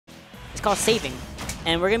called saving.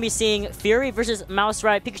 And we're going to be seeing Fury versus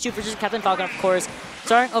MouseRat, Pikachu versus Captain Falcon, of course,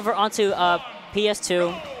 starting over onto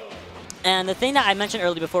PS2. And the thing that I mentioned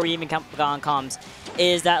earlier before we even got on comms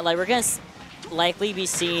is that like we're going to likely be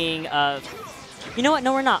seeing... you know what?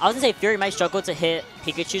 No, we're not. I was going to say Fury might struggle to hit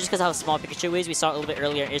Pikachu just because of how small Pikachu is. We saw it a little bit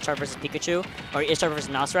earlier in Ishtar versus Pikachu, or Ishtar versus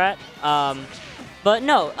MouseRat. But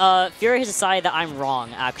no, Fury has decided that I'm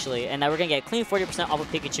wrong, actually, and that we're going to get a clean 40% off of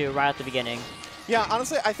Pikachu right at the beginning. Yeah,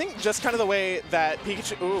 honestly, I think just kind of the way that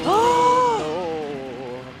Pikachu... Ooh,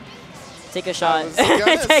 no. Take a shot.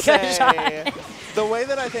 Take a shot. The way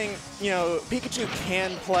that I think, you know, Pikachu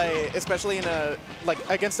can play, especially in a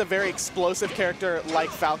against a very explosive character like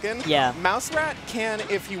Falcon. Yeah. MouseRat can,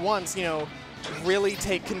 if he wants, you know, really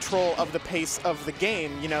take control of the pace of the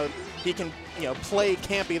game. You know, he can, you know, play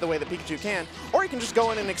campy the way that Pikachu can, or he can just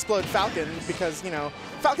go in and explode Falcon because, you know,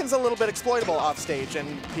 Falcon's a little bit exploitable off stage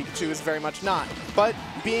and Pikachu is very much not. But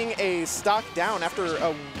being a stock down after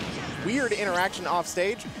a weird interaction off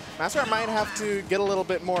stage, MouseRat might have to get a little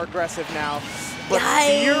bit more aggressive now. But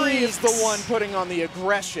Yikes. Fury is the one putting on the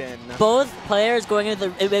aggression. Both players going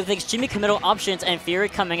with extremely committal options, and Fury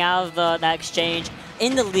coming out of that exchange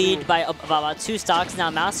in the lead by about 2 stocks.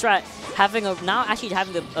 Now MouseRat having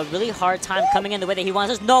a really hard time coming in the way that he wants.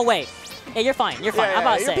 There's no way. Yeah, you're fine. You're fine. Yeah, I'm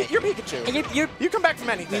about to say. You're Pikachu. You come back from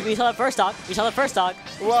anything. We saw the first stock.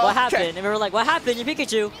 Well, what happened? And we were like, what happened? You're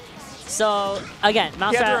Pikachu. So, again,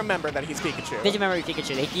 MouseRat... You have to remember that he's Pikachu. Did you remember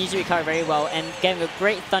Pikachu? He used to recover very well and getting a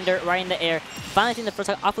great thunder right in the air. Finally getting the first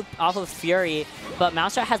stock off of Fury. But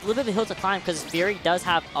MouseRat has a little bit of a hill to climb because Fury does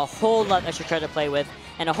have a whole lot of extra credit to play with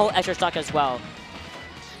and a whole extra stock as well.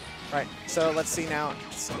 Right, so let's see now.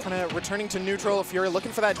 Just kind of returning to neutral. Fury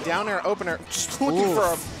looking for that down air opener. Just looking for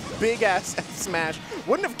a big-ass smash.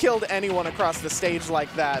 Wouldn't have killed anyone across the stage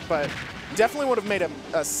like that, but definitely would have made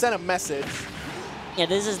sent a message. Yeah,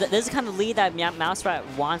 this is kind of the lead that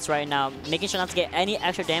MouseRat wants right now, making sure not to get any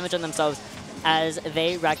extra damage on themselves as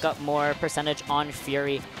they rack up more percentage on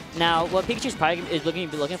Fury. Now, what Pikachu's probably is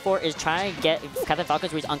looking for is trying to get Captain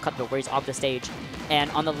Falcon's where he's uncut, where he's off the stage and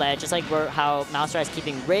on the ledge, just like how MouseRat is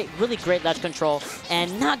keeping really great ledge control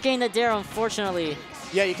and not getting the dare, unfortunately.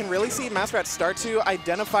 Yeah, you can really see MouseRat start to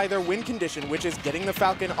identify their win condition, which is getting the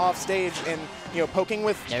Falcon off stage and, you know, poking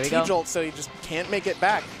with T-Jolt so he just can't make it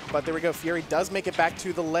back. But there we go. Fury does make it back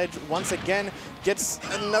to the ledge once again. Gets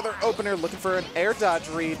another opener, looking for an air dodge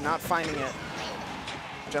read, not finding it.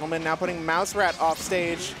 Gentleman now putting MouseRat off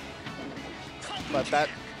stage. But that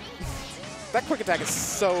quick attack is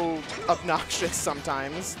so obnoxious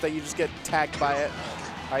sometimes that you just get tagged by it.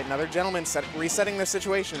 All right, another Gentleman resetting the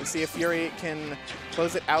situation. See if Fury can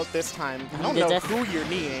close it out this time. I don't know who you're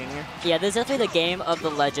kneeing. Yeah, this is definitely the game of the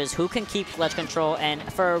ledges. Who can keep ledge control? And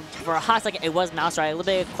for a hot second, it was MouseRat. A little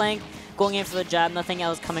bit of clank, going in for the jab. Nothing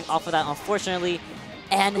else coming off of that, unfortunately.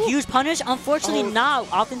 And huge punish. Unfortunately, not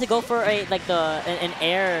opting to go for an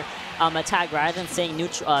air attack rather than staying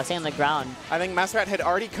on the ground. I think MouseRat had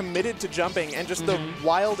already committed to jumping, and just the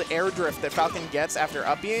wild air drift that Falcon gets after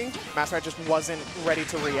up being, MouseRat just wasn't ready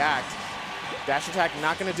to react. Dash attack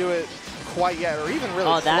not going to do it quite yet, or even really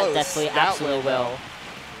close. That definitely absolutely will.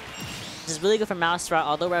 This is really good for MouseRat,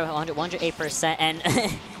 although we're at 108%, and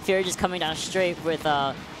Fury just coming down straight with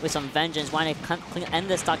some vengeance, wanting to end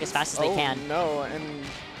this stock as fast as they can. Oh no, and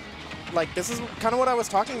like this is kind of what I was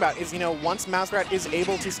talking about, is, you know, once MouseRat is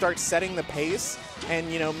able to start setting the pace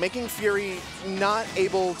and, you know, making Fury not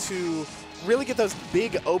able to really get those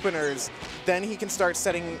big openers, then he can start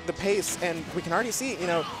setting the pace, and we can already see, you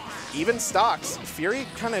know, even stocks. Fury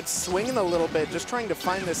kind of swinging a little bit, just trying to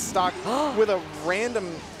find this stock with a random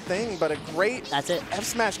thing, but a great F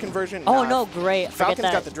smash conversion. Oh no, great.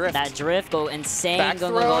 Falcon's got the drift. That drift go insane. Back go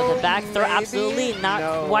throw, to back throw. maybe? Absolutely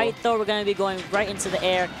not quite though. We're going to be going right into the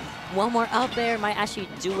air. One more up air might actually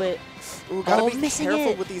do it. Ooh, gotta be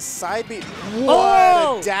careful with these side beats.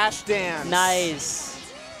 What a dash dance. Nice.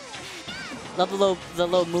 Love the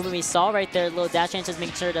little movement we saw right there. Little dash dance, just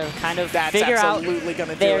making sure to kind of figure out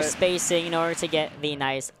their spacing in order to get the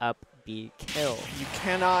nice up B kill. You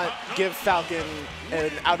cannot give Falcon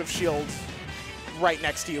an out of shield right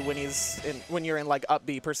next to you when you're in like up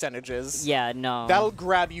B percentages. Yeah, no. That'll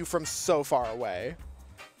grab you from so far away.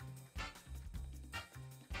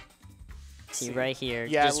 See right here.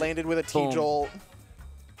 Yeah, landed with a T-Jolt.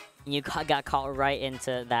 You got caught right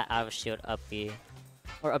into that out of shield up B.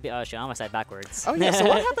 Or up B out of shield. I almost said backwards. Oh yeah, so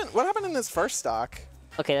what happened in this first stock?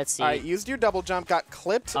 Okay, let's see. All right, used your double jump, got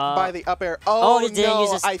clipped by the up air. Oh,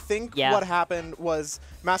 no, I think what happened was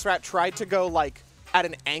MouseRat tried to go like at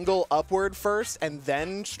an angle upward first and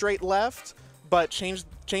then straight left, but changed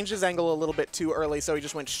his angle a little bit too early, so he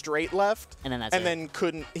just went straight left. And then that's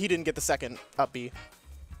he didn't get the second up B.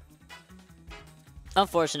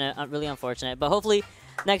 Unfortunate, really unfortunate. But hopefully,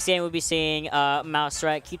 next game we'll be seeing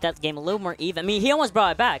MouseRat keep that game a little more even. I mean, he almost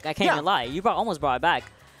brought it back. I can't even lie. You almost brought it back.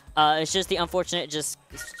 It's just the unfortunate, just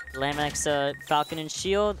land next to Falcon and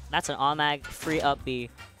Shield. That's an automatic free up B.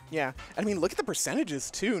 Yeah, I mean, look at the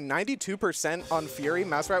percentages too. 92% on Fury.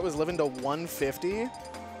 MouseRat was living to 150.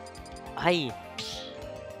 Aye.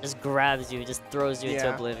 Just grabs you, just throws you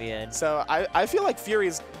into oblivion. So I feel like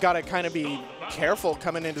Fury's got to kind of be careful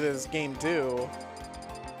coming into this game too.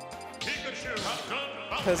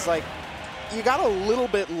 Because, like, you got a little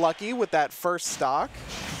bit lucky with that first stock,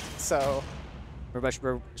 so...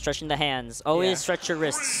 We're stretching the hands. Always stretch your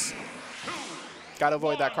wrists. Gotta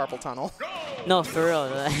avoid that carpal tunnel. No, for real.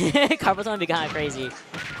 Carpal tunnel would be kind of crazy.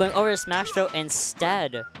 Going over to smash throw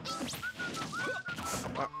instead.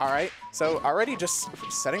 All right, so already just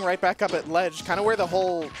setting right back up at ledge. Kind of where the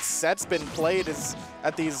whole set's been played is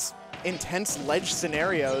at these intense ledge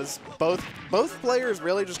scenarios. Both players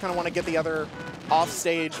really just kind of want to get the other off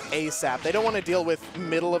stage ASAP. They don't want to deal with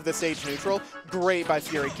middle of the stage neutral. Great by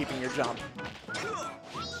Fury keeping your jump.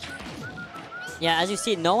 Yeah, as you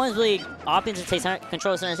see, no one's really opting to take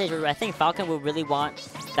control of center stage. But I think Falcon will really want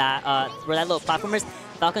that where that little platform is.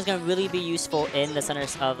 Falcon's gonna really be useful in the center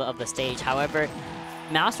of the stage. However,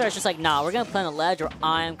 MouseRat is just like, nah, we're gonna play on a ledge where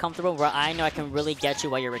I'm comfortable, where I know I can really get you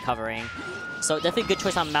while you're recovering. So definitely a good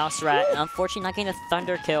choice on MouseRat, and unfortunately not getting a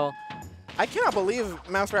Thunder kill. I cannot believe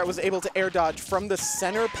MouseRat was able to air dodge from the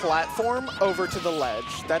center platform over to the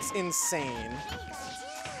ledge. That's insane.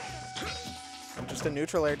 And just a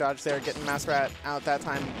neutral air dodge there, getting MouseRat out that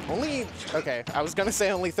time. Only, okay, I was gonna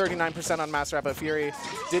say only 39% on MouseRat, but Fury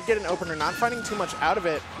did get an opener, not finding too much out of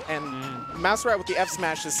it. And MouseRat with the F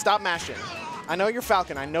smash is stop mashing. I know you're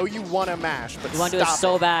Falcon. I know you want to mash, but you want to do it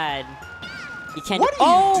so bad. You can't. What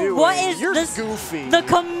are you doing? What is you're this? Goofy.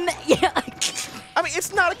 Yeah. I mean,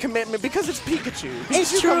 it's not a commitment because it's Pikachu.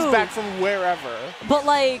 It's Pikachu true. comes back from wherever. But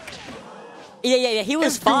like, yeah, he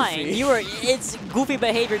was fine. Goofy. It's goofy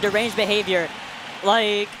behavior, deranged behavior.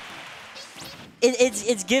 Like,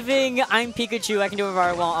 it's giving I'm Pikachu. I can do whatever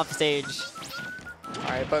I want off stage. All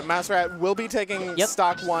right, but MouseRat will be taking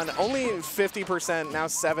stock one. Only 50%, now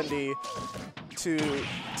 70 to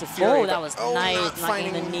Fury. Oh, that was nice. Not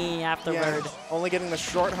getting the knee afterward. Yeah, only getting the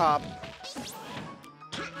short hop.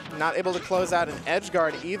 Not able to close out an edge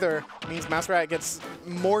guard either. Means MouseRat gets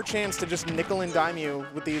more chance to just nickel and dime you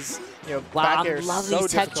with these, back airs. Wow, I love so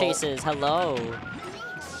these tech difficult. chases. Hello.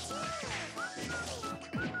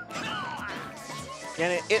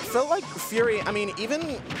 And it felt like Fury, I mean,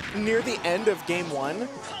 even near the end of game one,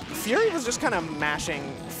 Fury was just kind of mashing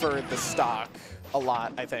for the stock a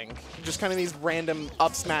lot, I think. Just kind of these random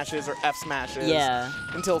up smashes or F smashes. Yeah.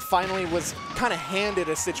 Until finally was kind of handed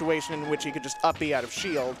a situation in which he could just up B out of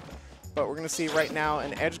shield. But we're going to see right now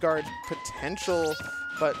an edge guard potential,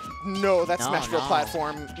 but no, that smash throw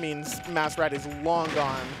platform means MouseRat is long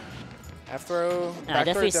gone. F throw. I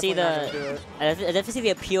definitely see the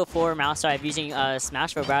appeal for MouseRat using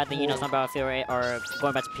smash throw rather than not about Fury or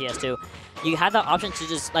going back to PS2. You had the option to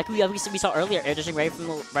just, like we saw earlier, air dashing right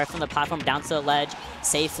from the platform down to the ledge,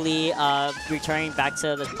 safely returning back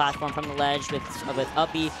to the platform from the ledge with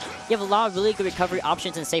up B. You have a lot of really good recovery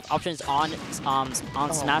options and safe options on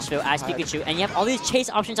smash throw as Pikachu, and you have all these chase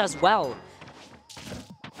options as well.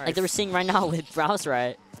 Like they were seeing right now with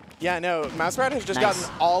MouseRat. Yeah, no, MouseRat has just gotten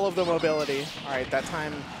all of the mobility. All right, that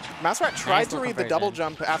time, MouseRat tried to read the double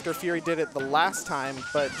jump after Fury did it the last time,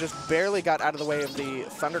 but just barely got out of the way of the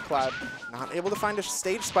Thundercloud. Not able to find a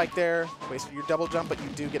stage spike there. Wasted your double jump, but you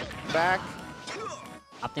do get it back.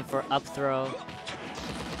 Opting for up throw.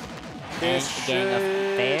 This getting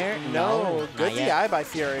a fair? No, good DI by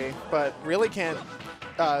Fury, but really can't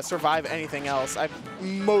survive anything else.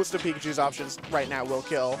 Most of Pikachu's options right now will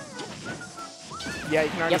kill. Yeah, you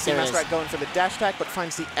can already see MouseRat going for the dash attack, but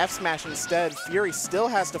finds the F smash instead. Fury still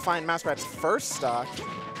has to find MouseRat's first stock.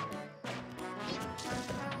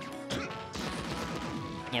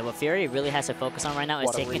 Yeah, what Fury really has to focus on right now is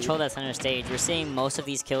taking control of that center stage. We're seeing most of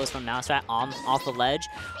these kills from MouseRat off the ledge,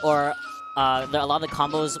 or a lot of the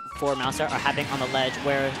combos for MouseRat are happening on the ledge,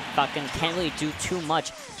 where Falcon can't really do too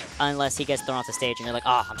much unless he gets thrown off the stage, and you're like,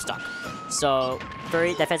 I'm stuck. So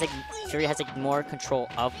Fury has more control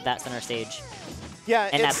of that center stage. Yeah,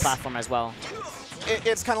 and that platform as well.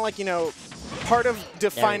 It's kind of like, part of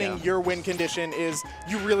defining your win condition is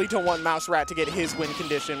you really don't want MouseRat to get his win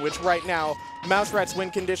condition, which right now, MouseRat's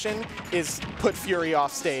win condition is put Fury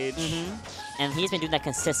off stage. And he's been doing that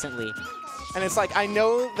consistently. And it's like, I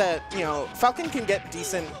know that, Falcon can get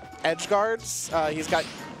decent edge guards. He's got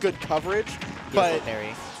good coverage, but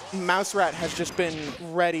MouseRat has just been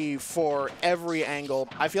ready for every angle.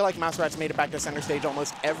 I feel like MouseRat's made it back to center stage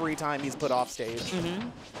almost every time he's put off stage.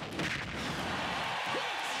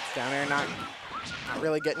 Down air, not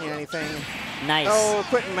really getting you anything. Nice. Oh,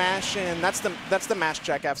 quit mashing. That's the mash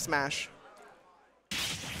check F smash.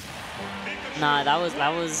 Nah, that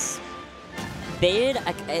was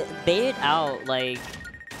baited out, like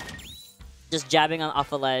just jabbing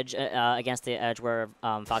off a ledge against the edge where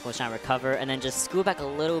Falcon was trying to recover, and then just scoot back a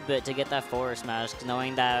little bit to get that forward smash,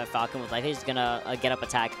 knowing that Falcon was like, he's gonna get up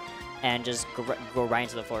attack and just go right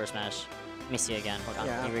into the forward smash. Let me see again. Hold on.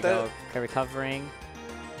 Yeah, here we go. Okay, recovering.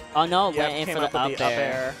 Oh no, went in for the up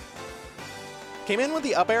air. Came in with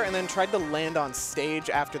the up air and then tried to land on stage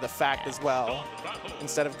after the fact as well,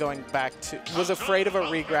 instead of going back to. Was afraid of a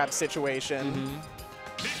regrab situation.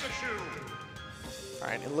 All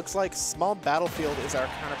right, it looks like Small Battlefield is our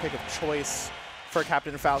counter pick of choice for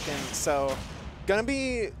Captain Falcon. So, gonna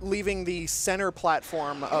be leaving the center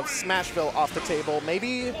platform of Smashville off the table,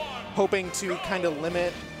 maybe hoping to kind of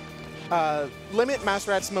limit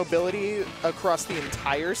MouseRat's mobility across the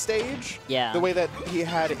entire stage. Yeah. The way that he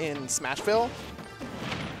had in Smashville,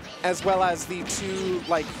 as well as the two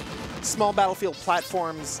Small Battlefield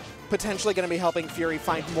platforms potentially going to be helping Fury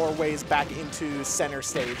find more ways back into center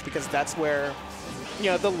stage, because that's where,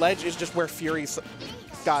 the ledge is just where Fury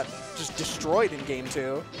got just destroyed in Game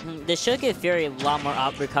 2. This should give Fury a lot more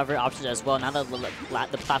recovery options as well, now that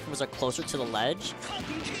the platforms are closer to the ledge.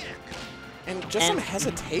 And just some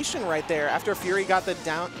hesitation right there. After Fury got the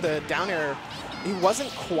down air, he wasn't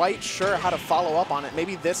quite sure how to follow up on it.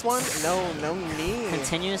 Maybe this one? No knee.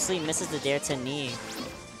 Continuously misses the dare to knee.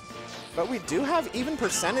 But we do have even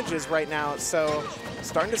percentages right now, so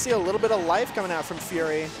starting to see a little bit of life coming out from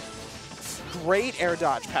Fury. Great air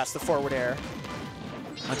dodge past the forward air.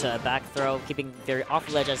 Onto a back throw, keeping Fury off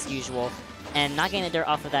the ledge as usual, and not getting the dare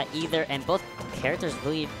off of that either, and both characters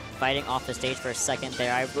really fighting off the stage for a second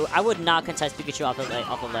there. I would not contest Pikachu off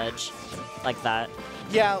the ledge like that.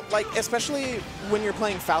 Yeah, especially when you're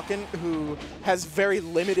playing Falcon, who has very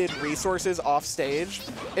limited resources off stage.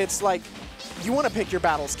 It's like, you want to pick your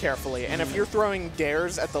battles carefully, and if you're throwing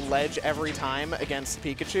dares at the ledge every time against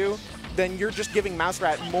Pikachu, then you're just giving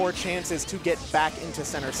MouseRat more chances to get back into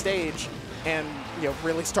center stage and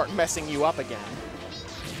really start messing you up again.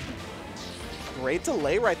 Great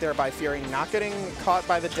delay right there by Fury, not getting caught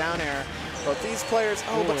by the down air. Both these players,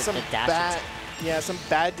 but some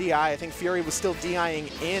bad DI. I think Fury was still DIing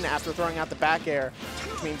in after throwing out the back air,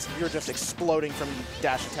 which means you're just exploding from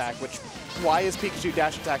dash attack, why is Pikachu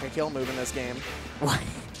dash attack a kill move in this game? What?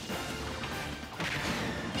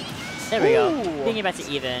 There we go. Bringing it back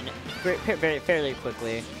to even fairly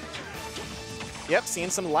quickly. Yep, seeing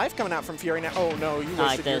some life coming out from Fury now. Oh no, you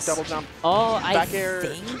wasted your double jump. Oh, back air.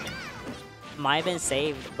 Think might have been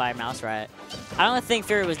saved by MouseRat. I don't think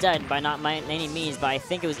Fury was dead by any means, but I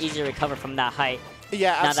think it was easy to recover from that height.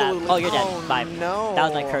 Yeah, absolutely. Oh, you're dead. Bye. No. That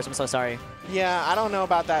was my curse. I'm so sorry. Yeah, I don't know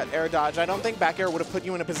about that air dodge. I don't think back air would have put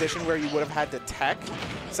you in a position where you would have had to tech.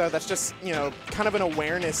 So that's just, kind of an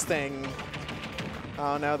awareness thing.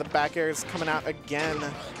 Oh no, the back air is coming out again.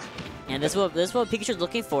 And this is what Pikachu's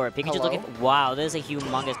looking for. Pikachu's looking for, wow, this is a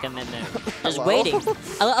humongous commitment. Just waiting.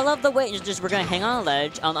 I love the wait. We're going to hang on a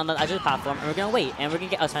ledge, on the edge of the platform, and we're going to wait, and we're going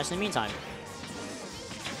to get a smash in the meantime.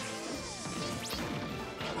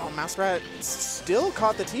 Oh, MouseRat still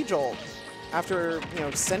caught the T-Jolt. After,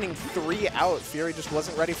 sending 3 out, Fury just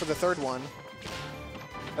wasn't ready for the third one.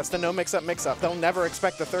 That's the no mix-up mix-up. They'll never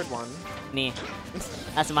expect the third one. Me.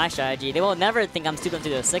 That's my strategy. They will never think I'm stupid to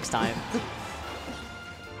do it a 6th time.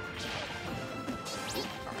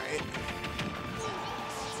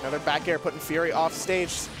 Another back air putting Fury off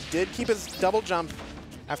stage. Did keep his double jump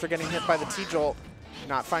after getting hit by the T-Jolt.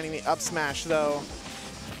 Not finding the up smash, though.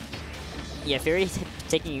 Yeah, Fury's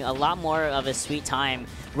taking a lot more of his sweet time,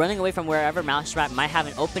 running away from wherever MouseRat might have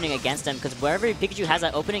an opening against him, because wherever Pikachu has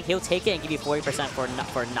that opening, he'll take it and give you 40%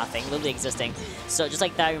 for nothing, literally existing. So just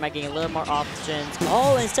like that, we might get a little more options.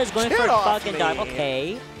 Oh, instead of going for a Falcon dive.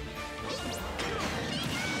 Okay.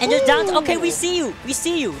 And just down to, okay, we see you. We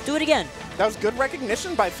see you. Do it again. That was good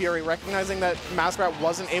recognition by Fury, recognizing that MouseRat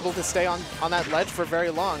wasn't able to stay on that ledge for very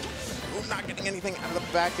long. Ooh, not getting anything out of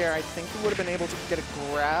the back air. I think he would have been able to get a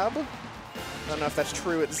grab. I don't know if that's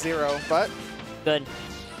true at 0, but... Good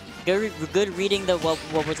reading what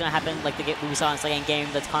was going to happen, like we saw in the second game,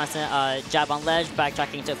 that's constant jab on ledge,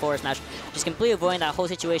 backtracking to forward smash. Just completely avoiding that whole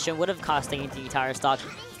situation would have cost the entire stock.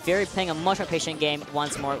 Fury playing a much more patient game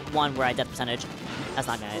once more. One where I death percentage. That's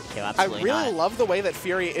not going to kill, absolutely I really not. love the way that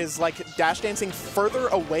Fury is like dash dancing further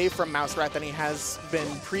away from MouseRat than he has been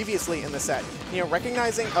previously in the set. You know,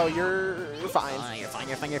 recognizing, oh, you're fine. You're fine,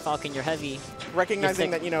 you're fine, you're Falcon, you're heavy. Recognizing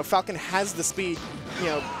that, you know, Falcon has the speed, you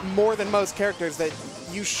know, more than most characters, that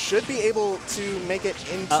you should be able to make it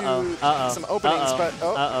into some openings, but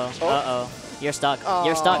You're stuck.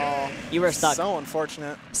 You're stuck. You were stuck. So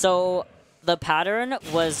unfortunate. So the pattern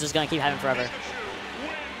was just going to keep happening forever.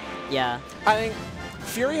 Yeah. I think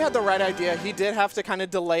Fury had the right idea. He did have to kind of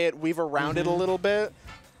delay it, weave around it a little bit.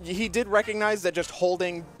 He did recognize that just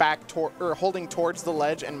holding back holding towards the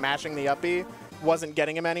ledge and mashing the uppy wasn't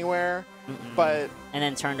getting him anywhere. But and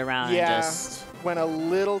then turned around yeah, and just went a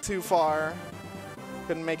little too far.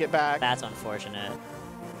 Couldn't make it back. That's unfortunate.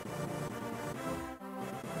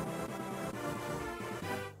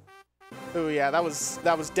 Oh yeah, that was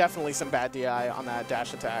definitely some bad DI on that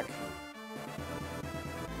dash attack.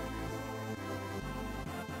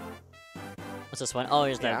 What's this one? Oh,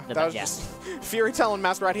 here's the that was just Fury telling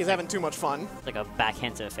MouseRat he's having too much fun. It's like a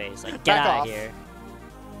backhand to the face. Like, get out of here.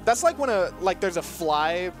 That's like when there's a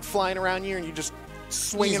fly flying around you and you just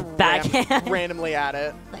swing and randomly at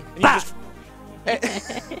it. Like, and you just,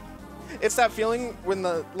 it's that feeling when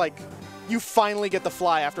you finally get the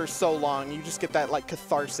fly after so long. You just get that like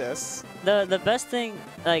catharsis. The best thing,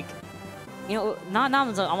 like, you know, not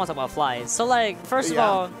almost about flies. So like, first of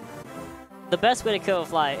all, the best way to kill a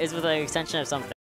fly is with an extension of something.